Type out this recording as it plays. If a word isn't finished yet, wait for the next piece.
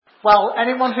Well,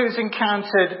 anyone who's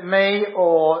encountered me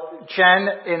or Jen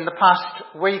in the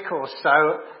past week or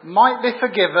so might be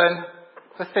forgiven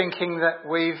for thinking that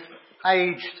we've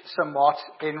aged somewhat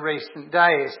in recent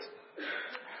days.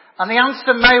 And the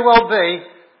answer may well be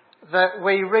that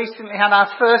we recently had our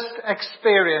first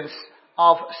experience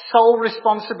of sole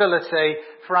responsibility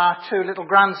for our two little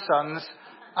grandsons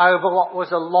over what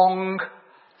was a long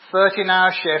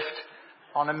 13-hour shift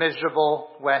on a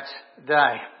miserable wet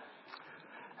day.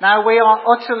 Now, we are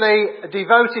utterly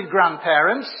devoted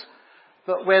grandparents,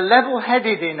 but we're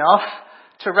level-headed enough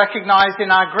to recognise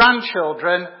in our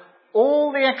grandchildren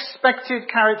all the expected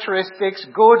characteristics,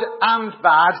 good and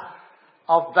bad,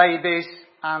 of babies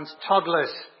and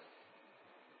toddlers.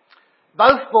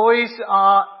 Both boys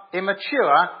are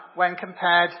immature when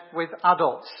compared with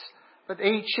adults, but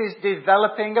each is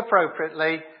developing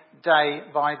appropriately day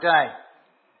by day.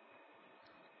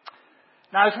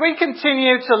 Now, as we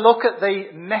continue to look at the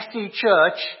messy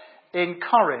church in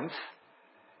Corinth,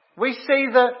 we see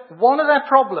that one of their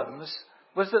problems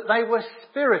was that they were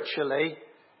spiritually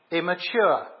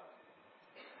immature.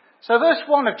 So verse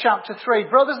 1 of chapter 3,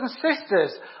 brothers and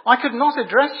sisters, I could not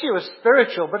address you as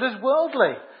spiritual, but as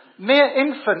worldly, mere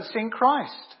infants in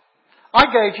Christ. I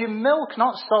gave you milk,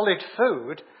 not solid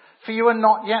food, for you are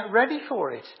not yet ready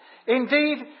for it.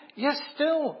 Indeed, you're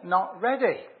still not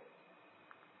ready.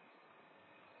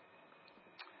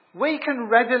 We can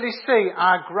readily see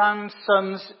our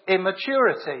grandsons'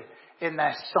 immaturity in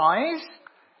their size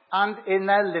and in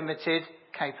their limited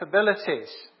capabilities.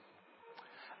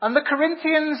 And the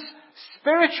Corinthians'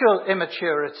 spiritual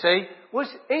immaturity was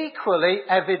equally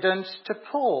evident to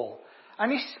Paul.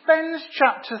 And he spends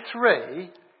chapter 3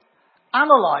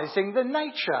 analysing the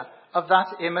nature of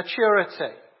that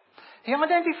immaturity. He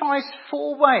identifies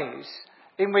 4 ways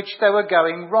in which they were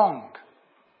going wrong.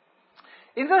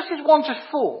 In verses 1 to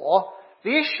 4,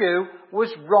 the issue was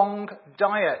wrong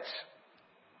diet.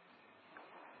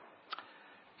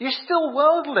 You're still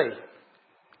worldly.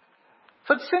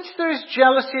 But since there is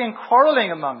jealousy and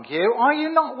quarrelling among you, are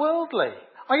you not worldly?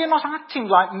 Are you not acting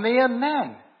like mere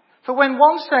men? For when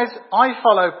one says, I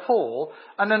follow Paul,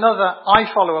 and another,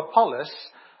 I follow Apollos,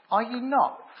 are you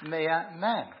not mere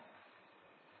men?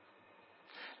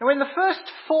 Now, in the first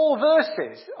 4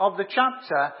 verses of the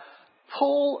chapter,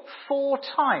 Paul 4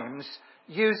 times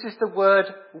uses the word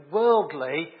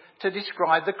worldly to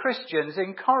describe the Christians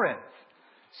in Corinth.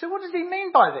 So what does he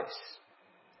mean by this?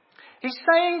 He's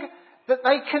saying that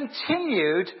they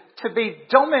continued to be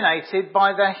dominated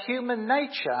by their human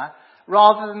nature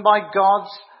rather than by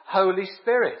God's Holy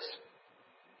Spirit.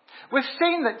 We've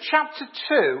seen that chapter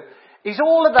 2 is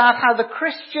all about how the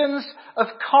Christians of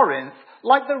Corinth,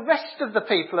 like the rest of the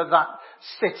people of that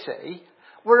city,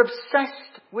 were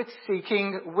obsessed with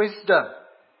seeking wisdom.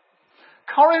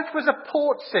 Corinth was a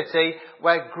port city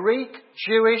where Greek,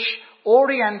 Jewish,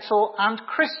 Oriental and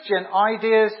Christian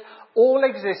ideas all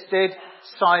existed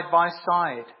side by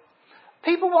side.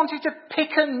 People wanted to pick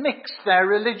and mix their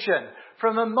religion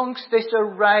from amongst this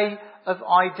array of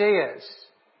ideas.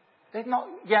 They'd not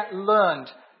yet learned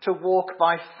to walk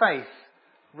by faith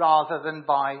rather than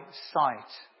by sight.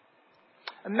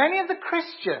 And many of the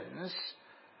Christians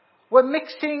were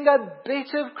mixing a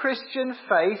bit of Christian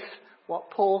faith, what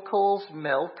Paul calls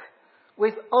milk,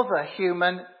 with other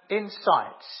human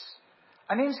insights.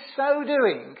 And in so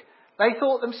doing, they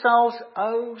thought themselves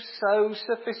oh so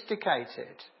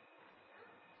sophisticated.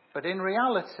 But in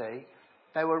reality,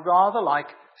 they were rather like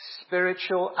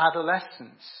spiritual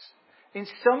adolescents. In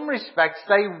some respects,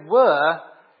 they were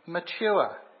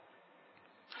mature.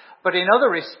 But in other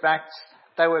respects,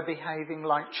 they were behaving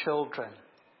like children.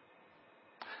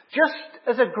 Just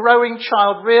as a growing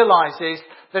child realises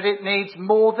that it needs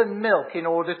more than milk in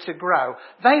order to grow,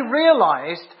 they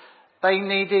realised they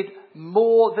needed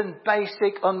more than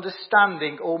basic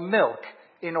understanding or milk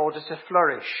in order to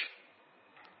flourish.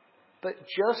 But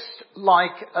just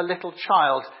like a little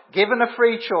child, given a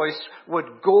free choice,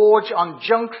 would gorge on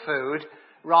junk food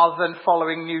rather than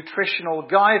following nutritional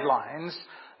guidelines,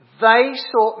 they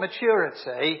sought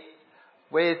maturity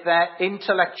with their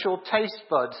intellectual taste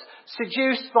buds,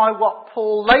 seduced by what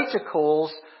Paul later calls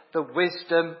the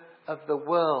wisdom of the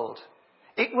world.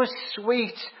 It was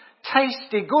sweet,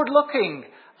 tasty, good-looking,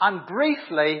 and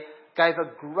briefly gave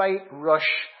a great rush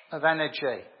of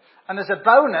energy. And as a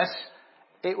bonus,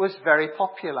 it was very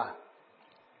popular.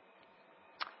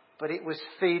 But it was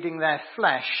feeding their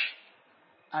flesh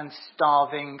and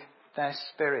starving their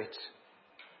spirit.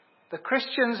 The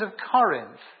Christians of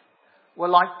Corinth were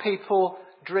like people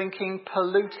drinking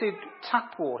polluted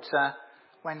tap water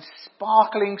when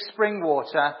sparkling spring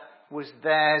water was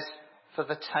theirs for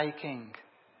the taking.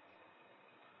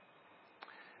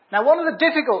 Now, one of the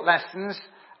difficult lessons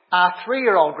our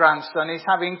 3-year-old grandson is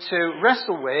having to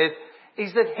wrestle with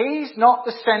is that he's not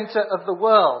the centre of the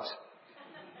world.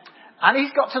 And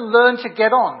he's got to learn to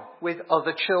get on with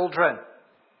other children.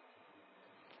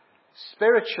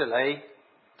 Spiritually,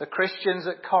 the Christians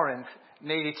at Corinth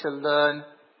needed to learn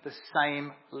the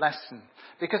same lesson.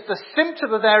 Because the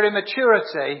symptom of their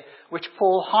immaturity, which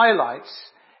Paul highlights,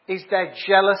 is their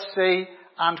jealousy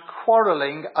and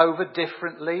quarrelling over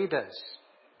different leaders.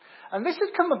 And this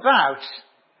had come about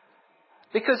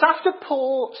because after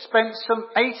Paul spent some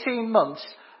 18 months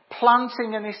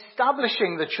planting and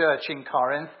establishing the church in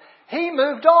Corinth, he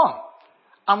moved on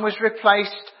and was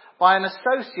replaced by an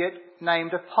associate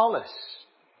named Apollos.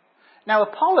 Now,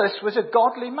 Apollos was a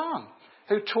godly man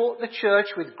who taught the church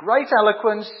with great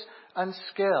eloquence and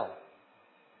skill.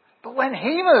 But when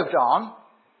he moved on,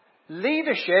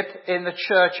 leadership in the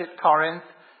church at Corinth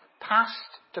passed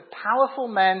to powerful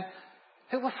men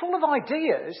who were full of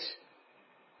ideas,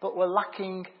 but were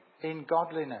lacking in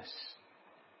godliness.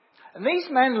 And these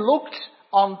men looked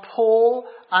on Paul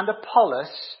and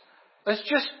Apollos as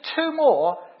just 2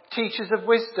 more teachers of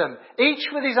wisdom, each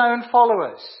with his own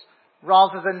followers,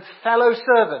 rather than fellow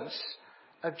servants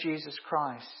of Jesus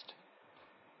Christ.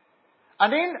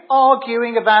 And in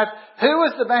arguing about who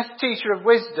was the best teacher of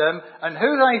wisdom and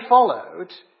who they followed,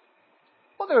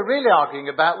 what they were really arguing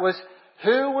about was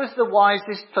who was the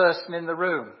wisest person in the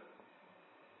room.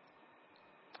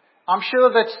 I'm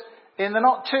sure that in the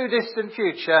not too distant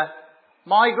future,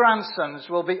 my grandsons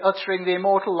will be uttering the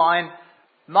immortal line,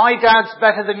 "My dad's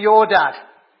better than your dad."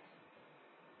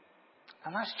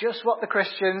 And that's just what the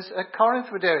Christians at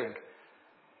Corinth were doing.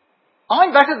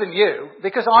 I'm better than you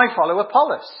because I follow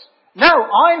Apollos. No,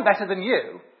 I'm better than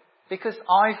you because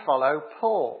I follow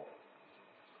Paul.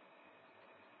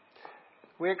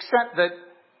 We accept that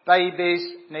babies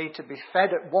need to be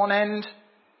fed at one end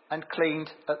and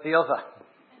cleaned at the other.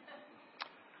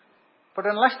 But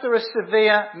unless there are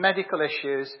severe medical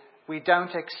issues, we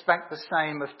don't expect the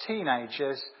same of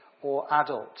teenagers or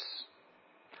adults.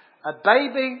 A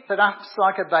baby that acts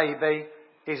like a baby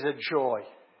is a joy.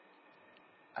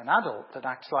 An adult that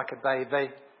acts like a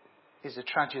baby is a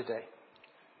tragedy.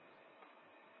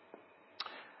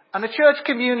 And a church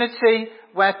community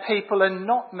where people are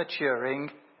not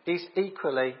maturing is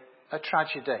equally a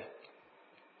tragedy.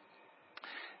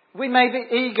 We may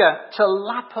be eager to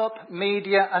lap up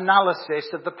media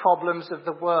analysis of the problems of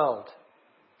the world.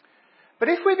 But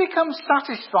if we become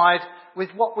satisfied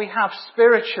with what we have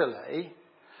spiritually,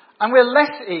 and we're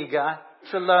less eager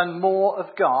to learn more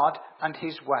of God and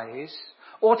his ways,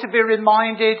 or to be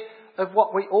reminded of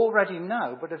what we already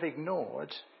know but have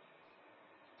ignored,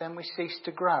 then we cease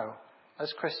to grow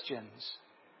as Christians.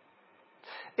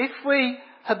 If we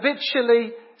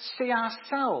habitually see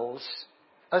ourselves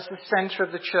as the centre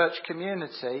of the church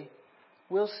community,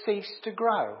 we'll cease to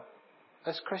grow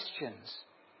as Christians.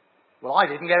 Well, I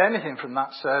didn't get anything from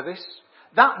that service.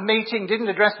 That meeting didn't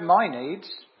address my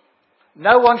needs.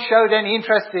 No one showed any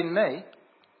interest in me.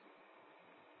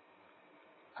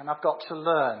 And I've got to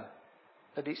learn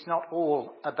that it's not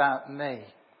all about me.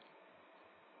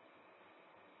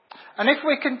 And if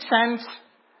we're content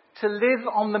to live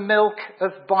on the milk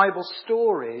of Bible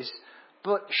stories,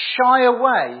 but shy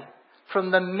away from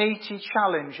the meaty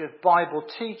challenge of Bible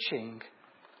teaching,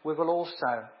 we will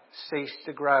also cease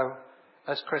to grow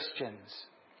as Christians.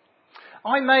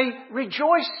 I may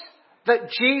rejoice that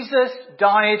Jesus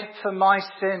died for my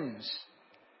sins,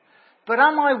 but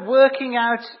am I working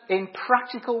out in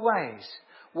practical ways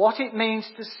what it means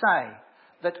to say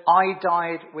that I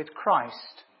died with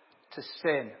Christ to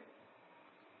sin?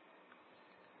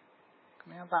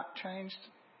 Can we have that changed?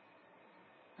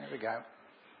 There we go.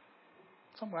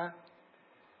 Somewhere.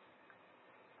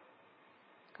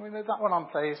 Can we move that one on,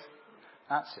 please?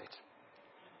 That's it.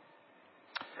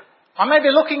 I may be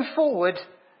looking forward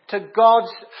to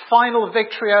God's final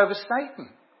victory over Satan.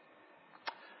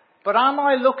 But am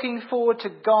I looking forward to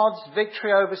God's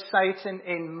victory over Satan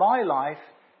in my life,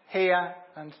 here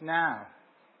and now?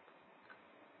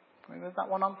 Can we move that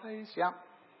one on, please? Yeah.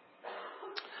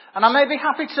 And I may be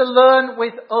happy to learn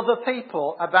with other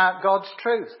people about God's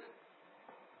truth.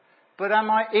 But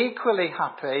am I equally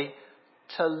happy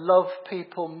to love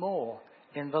people more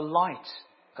in the light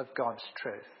of God's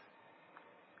truth?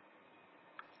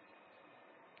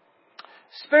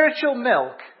 Spiritual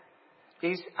milk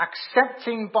is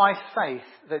accepting by faith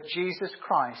that Jesus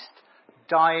Christ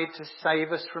died to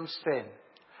save us from sin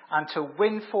and to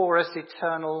win for us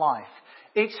eternal life.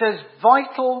 It's as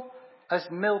vital as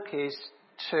milk is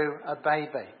to a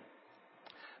baby.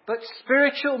 But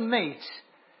spiritual meat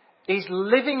is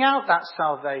living out that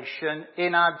salvation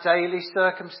in our daily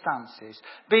circumstances,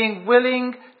 being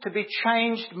willing to be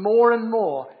changed more and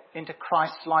more into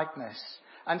Christ's likeness,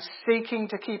 and seeking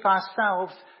to keep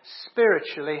ourselves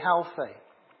spiritually healthy.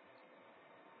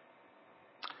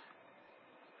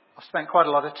 I've spent quite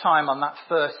a lot of time on that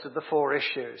first of the 4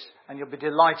 issues, and you'll be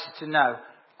delighted to know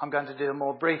I'm going to deal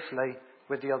more briefly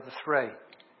with the other 3.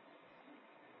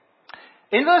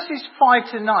 In verses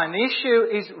 5 to 9, the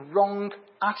issue is wrong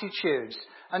attitudes.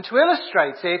 And to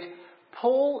illustrate it,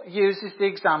 Paul uses the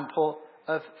example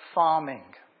of farming.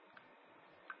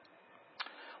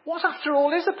 What, after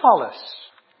all, is Apollos?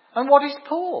 And what is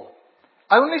Paul?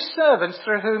 Only servants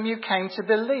through whom you came to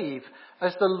believe,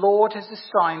 as the Lord has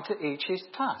assigned to each his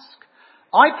task.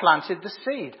 I planted the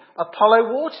seed,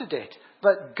 Apollo watered it,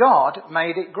 but God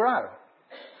made it grow.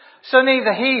 So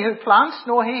neither he who plants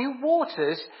nor he who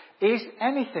waters is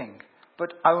anything,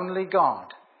 but only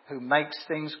God who makes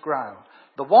things grow.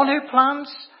 The one who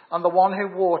plants and the one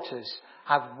who waters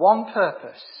have one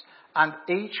purpose, and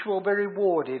each will be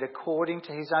rewarded according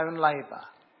to his own labour.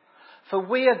 For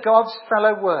we are God's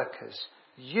fellow workers.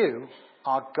 You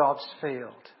are God's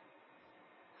field.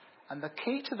 And the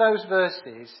key to those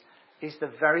verses is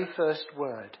the very first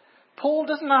word. Paul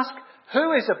doesn't ask,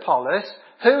 who is Apollos?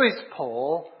 Who is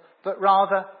Paul? But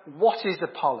rather, what is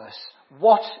Apollos?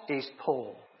 What is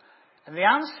Paul? And the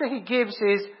answer he gives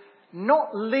is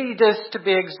not leaders to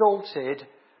be exalted,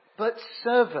 but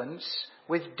servants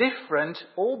with different,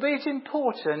 albeit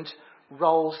important,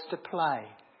 roles to play.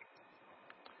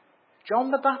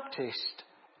 John the Baptist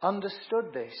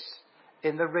understood this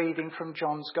in the reading from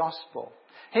John's Gospel.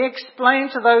 He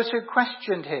explained to those who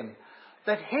questioned him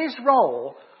that his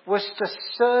role was to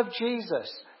serve Jesus,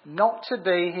 not to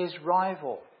be his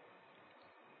rival.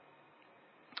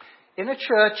 In a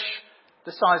church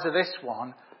the size of this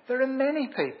one, there are many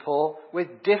people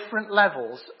with different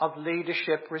levels of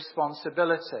leadership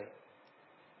responsibility.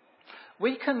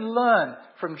 We can learn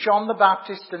from John the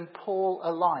Baptist and Paul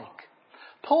alike.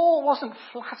 Paul wasn't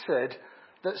flattered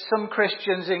that some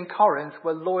Christians in Corinth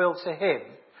were loyal to him,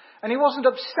 and he wasn't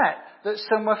upset that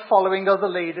some were following other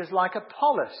leaders like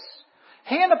Apollos.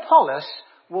 He and Apollos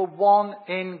were one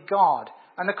in God.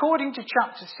 And according to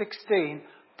chapter 16,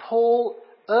 Paul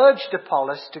urged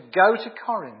Apollos to go to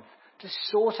Corinth to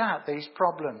sort out these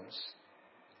problems.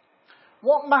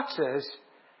 What matters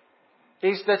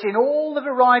is that in all the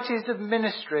varieties of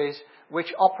ministries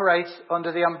which operate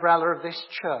under the umbrella of this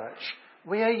church,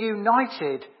 we are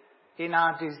united in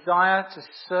our desire to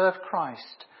serve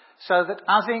Christ, so that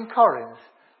as in Corinth,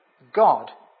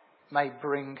 God may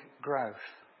bring growth.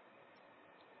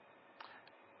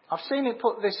 I've seen it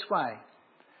put this way.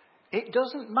 It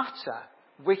doesn't matter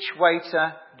which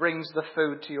waiter brings the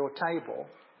food to your table.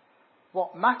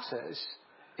 What matters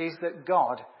is that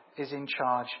God is in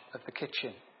charge of the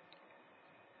kitchen.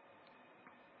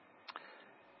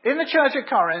 In the church at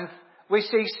Corinth, we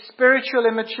see spiritual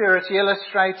immaturity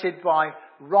illustrated by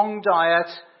wrong diet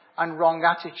and wrong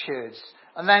attitudes.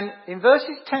 And then in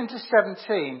verses 10 to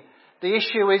 17, the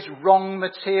issue is wrong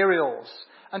materials.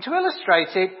 And to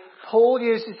illustrate it, Paul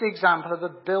uses the example of a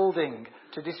building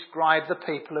to describe the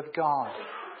people of God.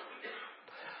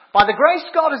 By the grace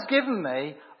God has given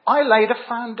me, I laid a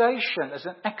foundation as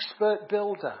an expert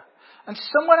builder, and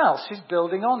someone else is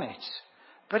building on it.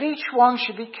 But each one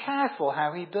should be careful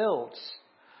how he builds.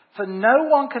 For no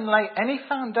one can lay any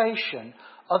foundation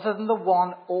other than the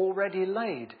one already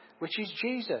laid, which is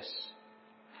Jesus.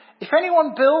 If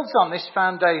anyone builds on this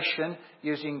foundation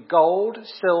using gold,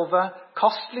 silver,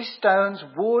 costly stones,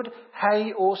 wood,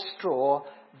 hay or straw,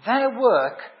 their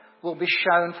work will be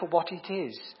shown for what it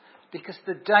is, because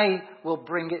the day will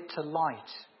bring it to light.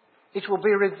 It will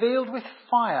be revealed with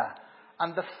fire,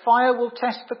 and the fire will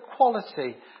test the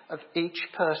quality of each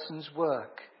person's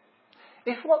work.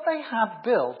 If what they have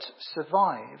built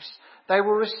survives, they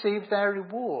will receive their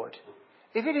reward.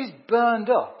 If it is burned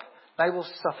up, they will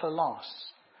suffer loss.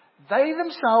 They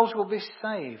themselves will be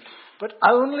saved, but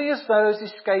only as those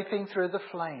escaping through the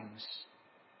flames.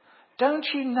 Don't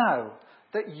you know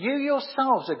that you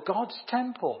yourselves are God's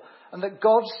temple and that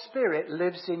God's Spirit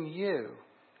lives in you?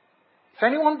 If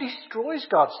anyone destroys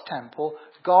God's temple,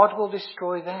 God will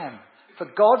destroy them. For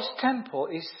God's temple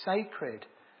is sacred,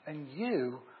 and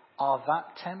you are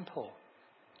that temple.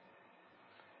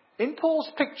 In Paul's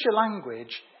picture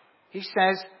language, he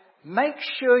says, make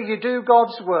sure you do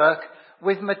God's work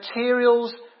with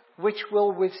materials which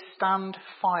will withstand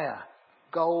fire,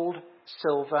 gold,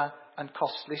 silver, and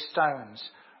costly stones,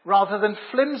 rather than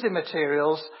flimsy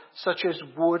materials such as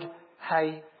wood,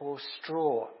 hay, or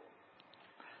straw.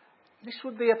 This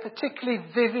would be a particularly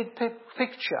vivid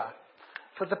picture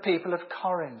for the people of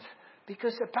Corinth,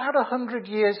 because about 100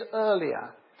 years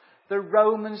earlier, the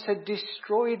Romans had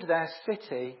destroyed their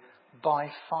city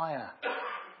by fire.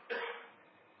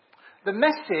 The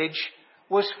message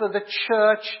was for the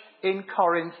church in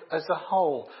Corinth as a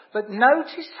whole. But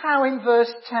notice how in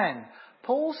verse 10,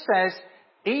 Paul says,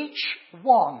 each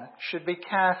one should be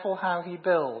careful how he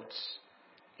builds.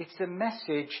 It's a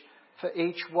message for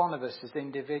each one of us as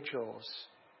individuals.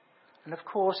 And of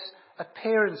course,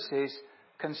 appearances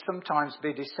can sometimes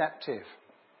be deceptive.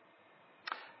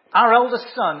 Our eldest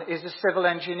son is a civil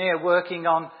engineer working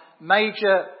on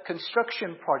major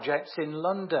construction projects in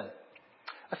London.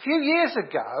 A few years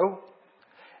ago,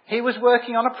 he was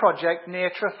working on a project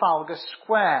near Trafalgar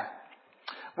Square,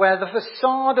 where the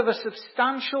facade of a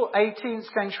substantial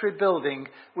 18th century building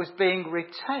was being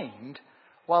retained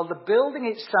while the building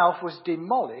itself was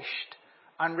demolished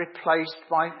and replaced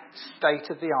by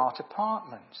state-of-the-art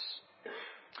apartments.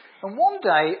 And one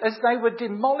day, as they were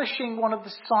demolishing one of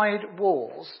the side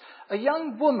walls, a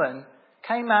young woman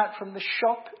came out from the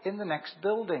shop in the next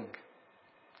building.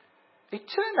 It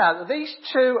turned out that these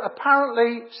two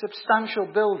apparently substantial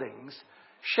buildings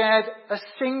shared a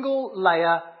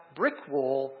single-layer brick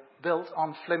wall built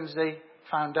on flimsy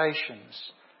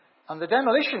foundations. And the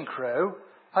demolition crew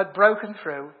had broken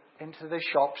through into the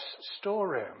shop's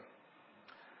storeroom.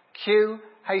 Cue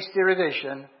hasty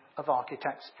revision of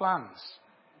architect's plans.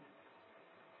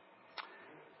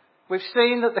 We've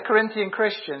seen that the Corinthian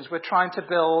Christians were trying to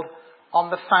build on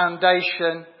the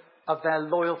foundation of their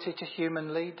loyalty to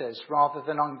human leaders rather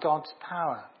than on God's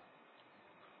power.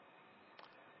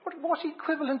 What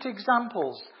equivalent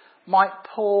examples might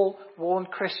Paul warn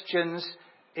Christians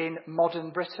in modern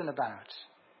Britain about?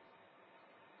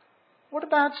 What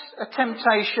about a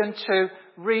temptation to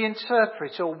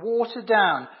reinterpret or water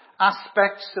down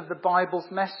aspects of the Bible's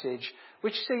message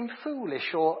which seem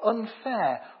foolish or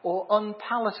unfair or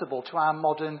unpalatable to our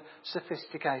modern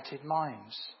sophisticated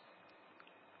minds?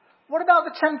 What about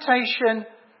the temptation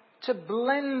to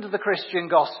blend the Christian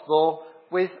gospel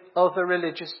with other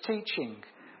religious teaching,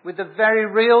 with the very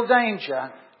real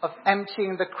danger of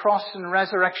emptying the cross and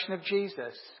resurrection of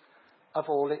Jesus of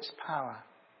all its power?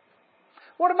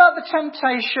 What about the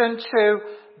temptation to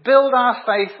build our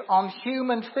faith on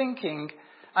human thinking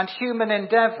and human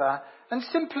endeavour and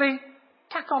simply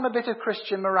tack on a bit of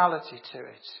Christian morality to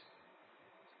it?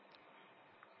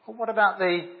 Or what about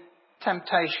the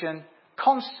temptation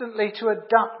constantly to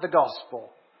adapt the gospel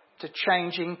to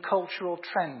changing cultural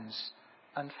trends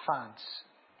and fads?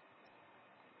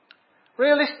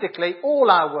 Realistically,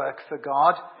 all our work for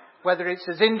God, whether it's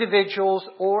as individuals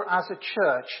or as a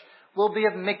church, will be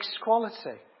of mixed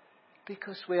quality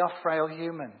because we are frail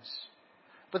humans.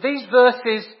 But these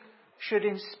verses should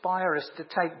inspire us to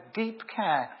take deep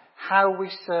care how we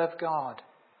serve God.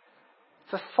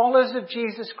 For followers of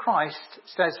Jesus Christ,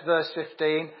 says verse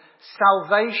 15,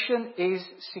 salvation is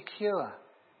secure.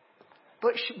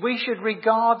 But we should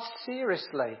regard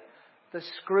seriously the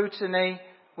scrutiny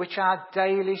which our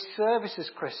daily service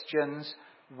as Christians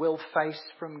will face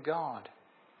from God.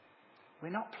 We're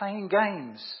not playing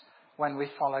games when we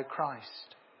follow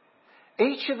Christ.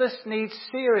 Each of us needs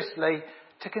seriously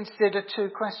to consider two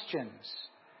questions.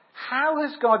 How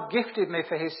has God gifted me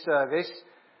for his service?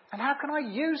 And how can I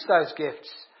use those gifts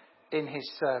in his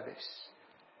service?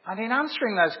 And in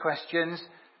answering those questions,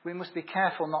 we must be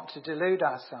careful not to delude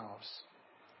ourselves.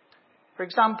 For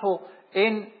example,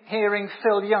 in hearing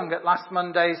Phil Young at last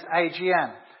Monday's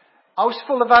AGM, I was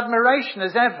full of admiration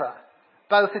as ever,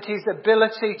 both at his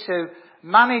ability to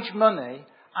manage money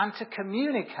and to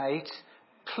communicate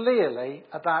clearly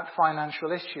about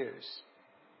financial issues.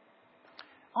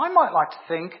 I might like to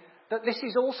think that this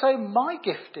is also my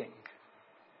gifting.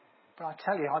 But I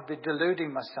tell you, I'd be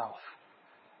deluding myself.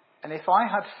 And if I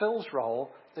had Phil's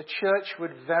role, the church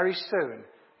would very soon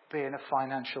be in a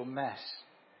financial mess.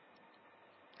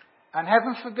 And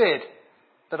heaven forbid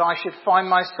that I should find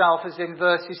myself as in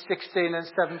verses 16 and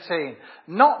 17,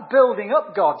 not building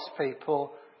up God's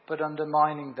people, but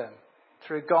undermining them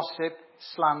through gossip,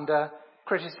 slander,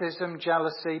 criticism,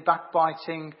 jealousy,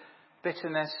 backbiting,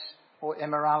 bitterness, or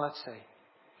immorality.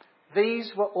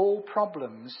 These were all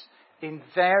problems in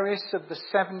various of the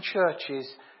 7 churches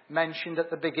mentioned at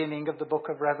the beginning of the book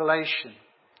of Revelation.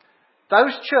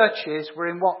 Those churches were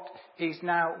in what is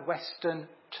now Western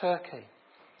Turkey.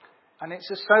 And it's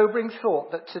a sobering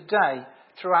thought that today,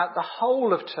 throughout the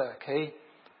whole of Turkey,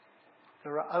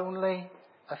 there are only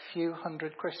a few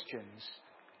hundred Christians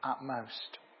at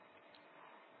most.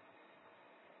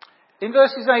 In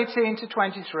verses 18 to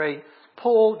 23,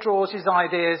 Paul draws his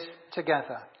ideas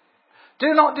together.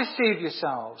 Do not deceive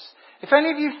yourselves. If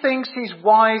any of you thinks he's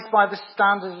wise by the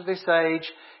standards of this age,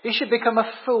 he should become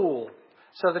a fool,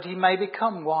 so that he may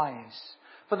become wise.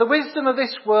 For the wisdom of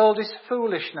this world is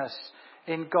foolishness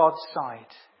in God's sight.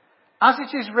 As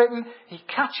it is written, he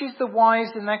catches the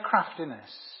wise in their craftiness.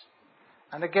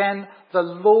 And again, the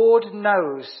Lord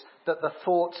knows that the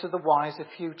thoughts of the wise are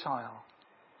futile.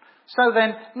 So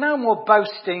then, no more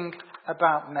boasting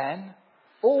about men.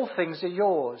 All things are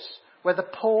yours, whether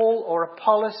Paul or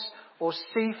Apollos or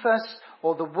Cephas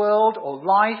or the world or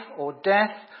life or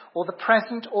death or the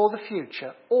present or the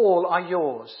future. All are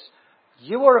yours.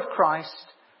 You are of Christ,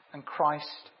 and Christ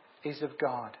is of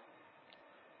God.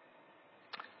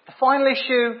 The final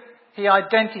issue he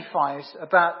identifies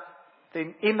about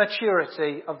the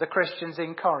immaturity of the Christians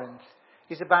in Corinth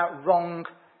is about wrong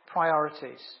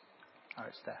priorities. Oh,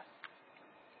 it's there.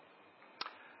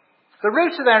 The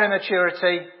root of their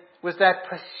immaturity was their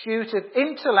pursuit of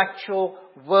intellectual,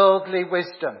 worldly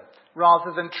wisdom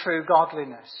rather than true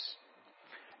godliness.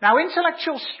 Now,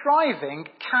 intellectual striving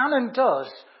can and does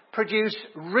produce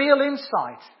real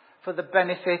insight for the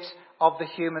benefit of the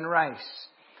human race.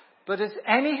 But as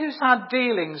any who's had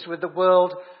dealings with the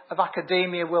world of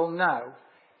academia will know,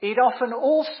 it often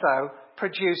also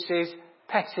produces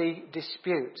petty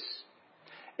disputes.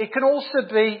 It can also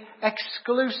be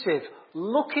exclusive,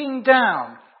 looking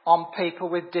down on people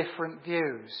with different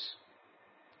views.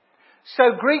 So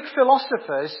Greek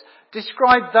philosophers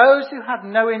described those who had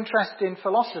no interest in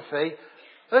philosophy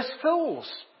as fools.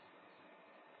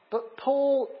 But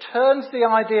Paul turns the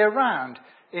idea around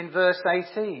in verse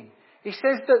 18. He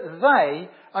says that they,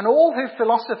 and all who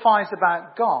philosophize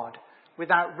about God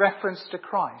without reference to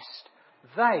Christ,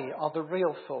 they are the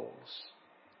real fools.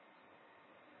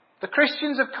 The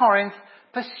Christians of Corinth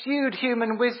pursued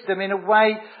human wisdom in a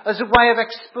way, as a way of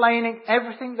explaining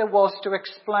everything there was to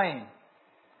explain.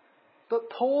 But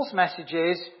Paul's message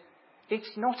is,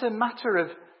 it's not a matter of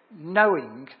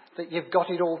knowing that you've got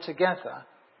it all together.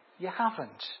 You haven't.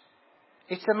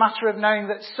 It's a matter of knowing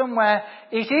that somewhere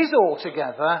it is all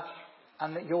together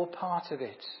and that you're part of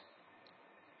it.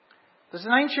 There's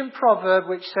an ancient proverb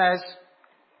which says,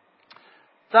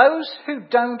 those who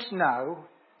don't know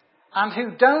and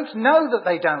who don't know that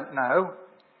they don't know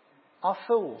are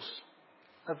fools.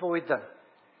 Avoid them.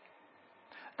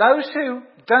 Those who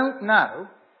don't know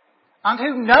and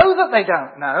who know that they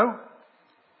don't know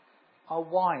are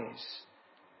wise.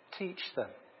 Teach them.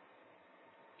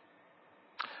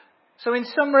 So in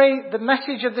summary, the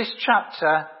message of this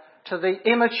chapter to the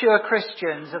immature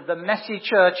Christians of the messy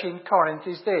church in Corinth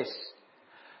is this.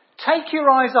 Take your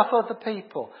eyes off other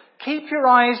people. Keep your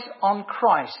eyes on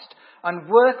Christ and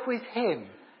work with him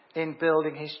in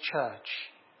building his church.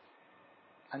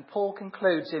 And Paul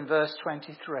concludes in verse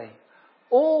 23.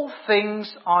 All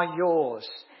things are yours.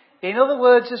 In other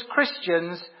words, as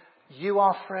Christians, you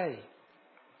are free.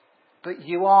 But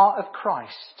you are of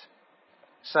Christ.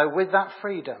 So with that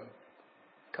freedom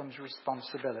comes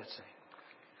responsibility.